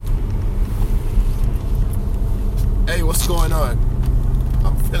Hey, what's going on?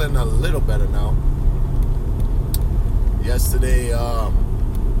 I'm feeling a little better now. Yesterday,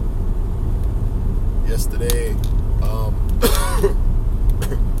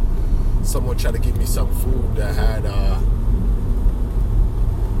 someone tried to give me some food that had a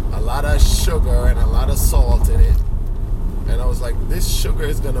lot of sugar and a lot of salt in it. And I was like, this sugar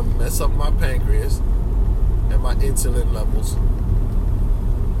is gonna mess up my pancreas and my insulin levels.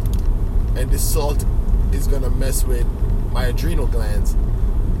 And this salt is gonna mess with my adrenal glands.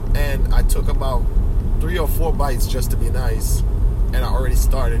 And I took about 3 or 4 bites just to be nice, and I already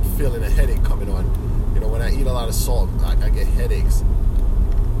started feeling a headache coming on. You know, when I eat a lot of salt, I get headaches.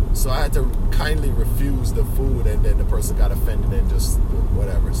 So I had to kindly refuse the food, and then the person got offended and just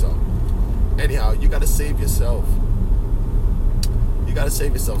whatever. So anyhow, you gotta save yourself. You gotta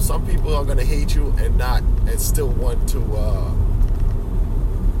save yourself. Some people are gonna hate you and still want to.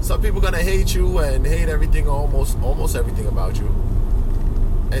 Some people gonna hate you and hate everything, almost everything about you,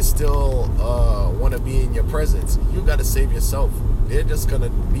 and still want to be in your presence. You gotta save yourself. They're just gonna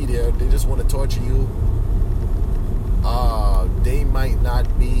be there. They just want to torture you. They might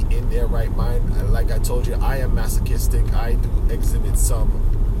not be in their right mind. Like I told you, I am masochistic. I do exhibit some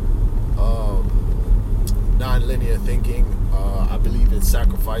non-linear thinking. I believe in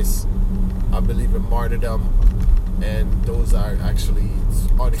sacrifice. I believe in martyrdom. And those are actually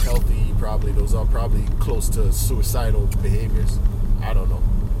unhealthy, probably. Those are probably close to suicidal behaviors. I don't know.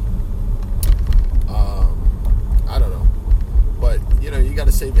 But, you know, you got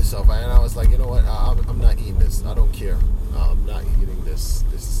to save yourself. And I was like, you know what? I'm not eating this. I don't care. I'm not eating this.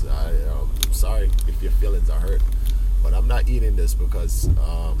 I'm sorry if your feelings are hurt. But I'm not eating this because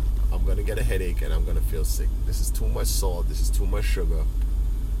I'm going to get a headache and I'm going to feel sick. This is too much salt. This is too much sugar.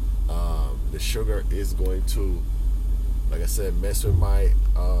 The sugar is going to, like I said, mess with my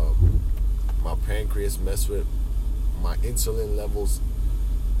pancreas, mess with my insulin levels,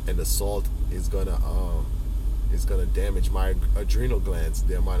 and the salt is gonna damage my adrenal glands.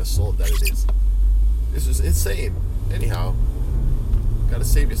 The amount of salt that it is. This is insane. Anyhow, gotta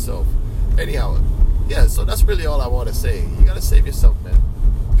save yourself. Anyhow, yeah. So that's really all I want to say. You gotta save yourself, man.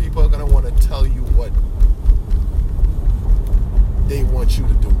 People are gonna want to tell you what they want you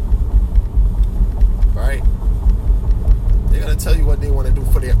to do. Right? They're going to tell you what they want to do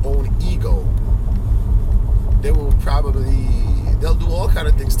for their own ego. They'll do all kind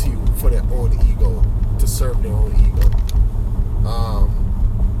of things to you for their own ego, to serve their own ego.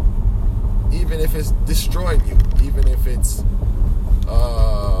 Even if it's destroying you, even if it's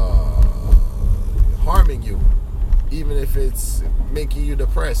harming you, even if it's making you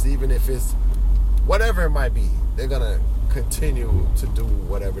depressed, even if it's whatever it might be, they're going to continue to do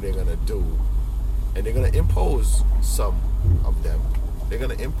whatever they're going to do. And they're going to impose some of them. They're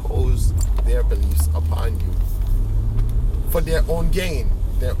going to impose their beliefs upon you for their own gain,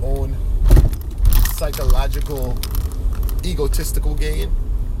 their own psychological, egotistical gain,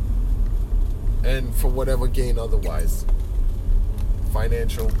 and for whatever gain otherwise.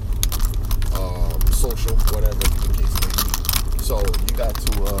 Financial, social, whatever the case may be. So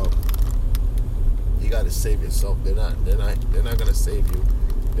you got to save yourself. They're not going to save you.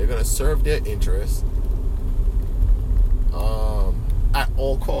 They're going to serve their interests at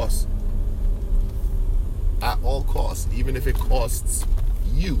all costs. At all costs. Even if it costs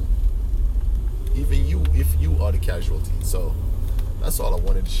you. Even you, if you are the casualty. So, that's all I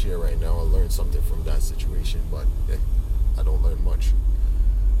wanted to share right now. I learned something from that situation, but I don't learn much.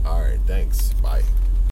 Alright, thanks. Bye.